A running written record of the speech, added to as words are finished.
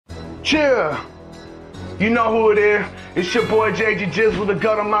Chill. You know who it is. It's your boy JGJ with the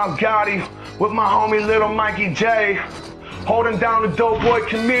gut of my Gotti. With my homie Lil Mikey J. Holding down the dope boy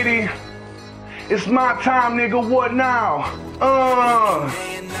committee. It's my time, nigga, what now?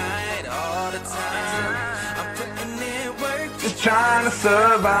 Just trying to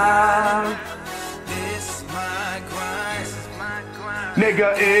survive. This my grind.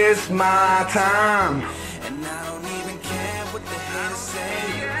 Nigga, it's my time. And I don't even care what the haters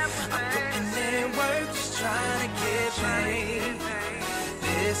say. I'm putting in work, just trying to get paid.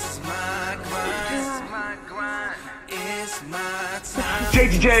 This is my grind. It's my time.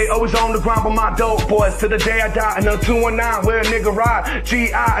 JGJ always on the grind with my dope boys. Till the day I die in a 219 where a nigga ride.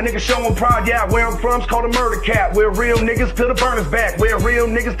 G.I. a nigga showing pride, yeah. Where I'm from's called a murder cat. Where real niggas till the burner's back. Where real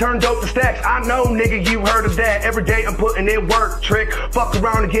niggas turn dope to stacks. I know, nigga, you heard of that. Every day I'm putting in work, trick. Fuck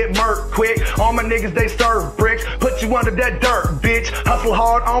around and get murked quick. All my niggas, they serve bricks. Put you under that dirt, bitch. Hustle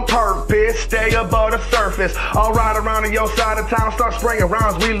hard on purpose. Stay above the surface. All right around on your side of town. Start spraying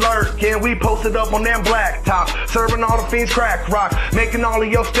rounds, we lurking. We posted up on them black tops. Serving all the fiends crack rock. Making all of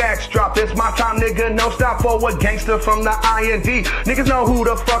your stacks drop. It's my time, nigga, no stop for a gangster from the IND. Niggas know who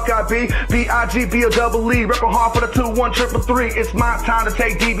the fuck I be. B-I-G-B-O-double-E. Reppin' hard for the 2-1-3-3. It's my time to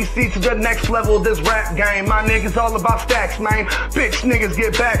take DBC to the next level of this rap game. My niggas all about stacks, man. Bitch niggas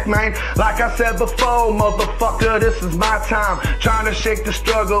get back, man. Like I said before, motherfucker, this is my time. Trying to shake the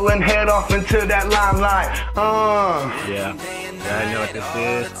struggle and head off into that limelight. Yeah, I know what this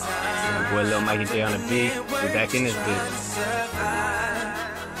is. My boy Lil Mikey J on the beat. We back in this bitch.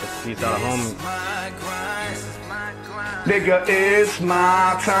 Peace out, homies. Nigga, it's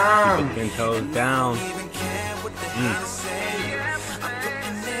my time. Keep 10 toes down.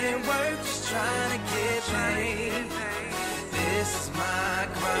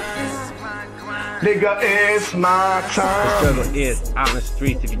 Nigga, it's my The time. struggle is out in the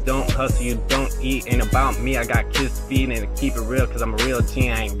streets. If you don't hustle, you don't eat. Ain't about me, I got kids to feed. And to keep it real, cause I'm a real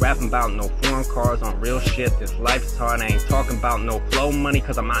G. I ain't rapping about no foreign cars on real shit. This life is hard, I ain't talking about no flow money.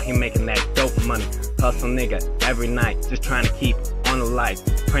 Cause I'm out here making that dope money. Hustle nigga, every night, just trying to keep on the life.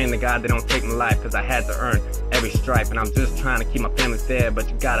 Praying to God they don't take my life, cause I had to earn every stripe. And I'm just trying to keep my family fed, but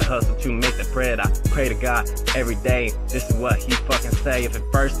you gotta hustle to make the bread. I pray to God every day, this is what he fucking say. If it's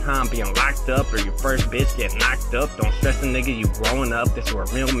first time being locked up, or your first bitch get knocked up, don't stress a nigga, you growing up. This is where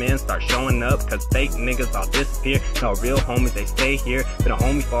real men start showing up, cause fake niggas all disappear. No real homies, they stay here. When a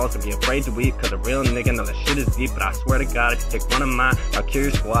homie falls, don't be afraid to weep, cause a real nigga know the shit is deep. But I swear to God, if you take one of mine, I'll kill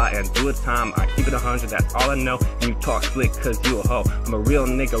your squad and do a time. I keep it 100, that's all I know. And you talk slick cause you a hoe. I'm a real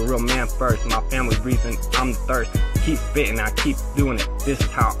nigga, real man first. My family reason I'm the thirst. Keep spitting, I keep doing it. This is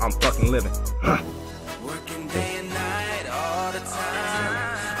how I'm fucking living.